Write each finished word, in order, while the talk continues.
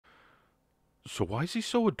So why is he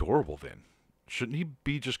so adorable then? Shouldn't he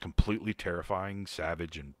be just completely terrifying,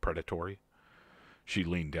 savage, and predatory? She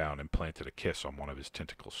leaned down and planted a kiss on one of his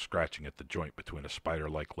tentacles, scratching at the joint between a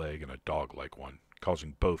spider-like leg and a dog-like one,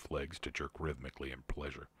 causing both legs to jerk rhythmically in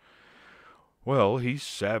pleasure. Well, he's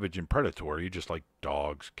savage and predatory, just like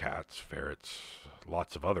dogs, cats, ferrets,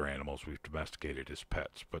 lots of other animals we've domesticated as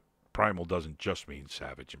pets. But primal doesn't just mean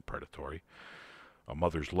savage and predatory. A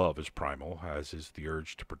mother's love is primal, as is the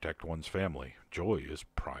urge to protect one's family. Joy is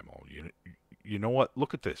primal. You know what?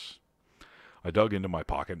 Look at this. I dug into my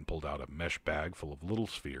pocket and pulled out a mesh bag full of little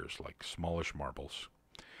spheres like smallish marbles.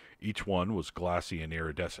 Each one was glassy and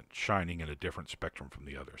iridescent, shining in a different spectrum from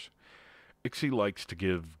the others. Ixie likes to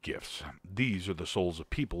give gifts. These are the souls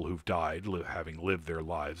of people who've died, having lived their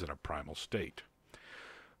lives in a primal state.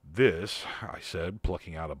 This, I said,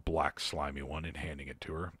 plucking out a black slimy one and handing it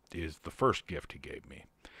to her, is the first gift he gave me.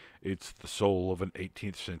 It's the soul of an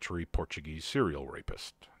 18th century Portuguese serial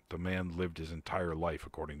rapist. The man lived his entire life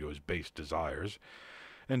according to his base desires,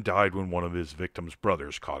 and died when one of his victim's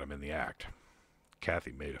brothers caught him in the act.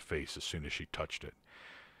 Kathy made a face as soon as she touched it.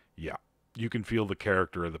 Yeah, you can feel the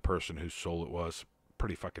character of the person whose soul it was.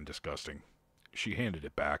 Pretty fucking disgusting. She handed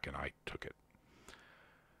it back, and I took it.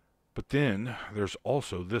 But then there's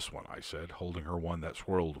also this one, I said, holding her one that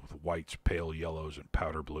swirled with whites, pale yellows, and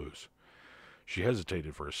powder blues. She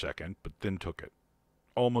hesitated for a second, but then took it.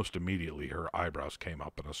 Almost immediately her eyebrows came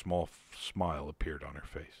up and a small smile appeared on her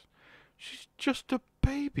face. "She's just a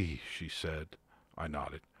baby," she said. I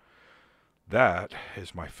nodded. "That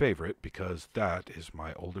is my favorite because that is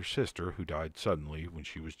my older sister who died suddenly when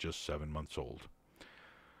she was just 7 months old.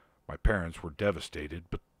 My parents were devastated,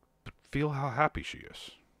 but feel how happy she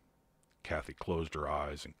is." Kathy closed her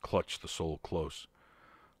eyes and clutched the soul close.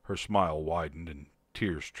 Her smile widened and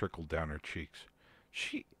tears trickled down her cheeks.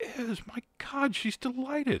 "She is! My God, she's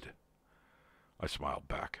delighted!" I smiled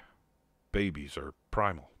back. Babies are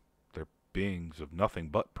primal. They're beings of nothing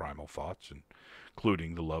but primal thoughts,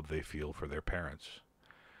 including the love they feel for their parents.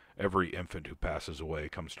 Every infant who passes away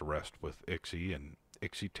comes to rest with Ixie, and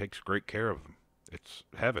Ixie takes great care of them. It's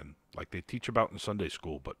heaven, like they teach about in Sunday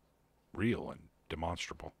school, but real and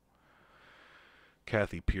demonstrable.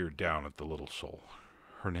 Kathy peered down at the little soul.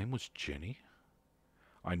 Her name was Jenny?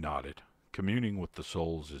 I nodded. Communing with the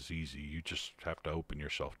souls is easy. You just have to open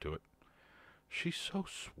yourself to it. "She's so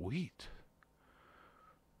sweet."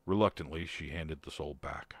 Reluctantly, she handed the soul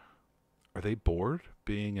back. "Are they bored,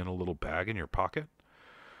 being in a little bag in your pocket?"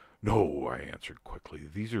 "No," I answered quickly.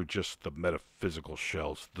 "These are just the metaphysical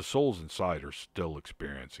shells. The souls inside are still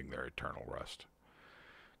experiencing their eternal rest."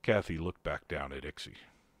 Kathy looked back down at Ixie.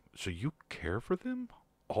 "So you care for them?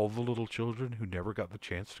 All the little children who never got the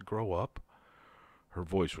chance to grow up?" Her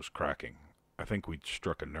voice was cracking. I think we'd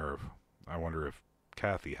struck a nerve. I wonder if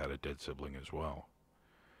Kathy had a dead sibling as well.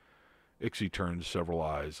 Ixie turned several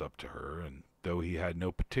eyes up to her, and though he had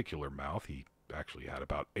no particular mouth, he actually had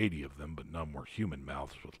about 80 of them, but none were human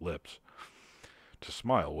mouths with lips to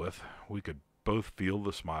smile with. We could both feel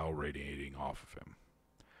the smile radiating off of him.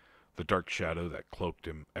 The dark shadow that cloaked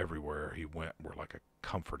him everywhere he went were like a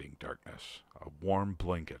comforting darkness, a warm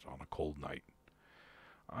blanket on a cold night.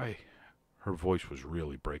 I... Her voice was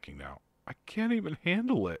really breaking now. "I can't even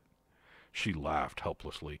handle it." She laughed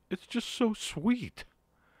helplessly. "It's just so sweet."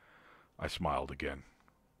 I smiled again.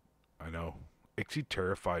 I know. Ixie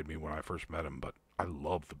terrified me when I first met him, but I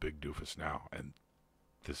love the big doofus now, and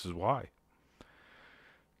this is why.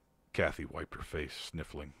 Kathy wiped her face,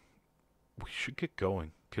 sniffling. "We should get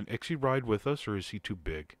going. Can Ixie ride with us, or is he too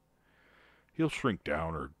big?" "He'll shrink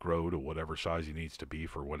down or grow to whatever size he needs to be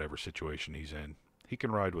for whatever situation he's in. He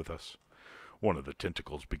can ride with us." One of the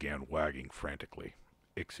tentacles began wagging frantically.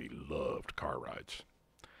 Ixie loved car rides.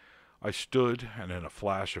 I stood, and in a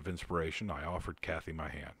flash of inspiration, I offered Kathy my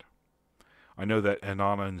hand. I know that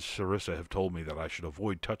Inanna and Sarissa have told me that I should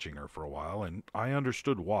avoid touching her for a while, and I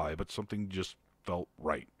understood why, but something just felt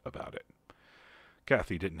right about it.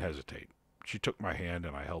 Kathy didn't hesitate. She took my hand,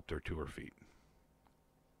 and I helped her to her feet.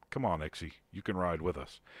 "Come on, Ixie, you can ride with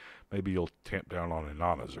us. Maybe you'll tamp down on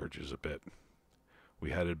Inanna's urges a bit." We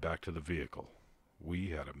headed back to the vehicle. We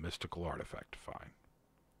had a mystical artifact to find.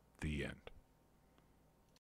 The end.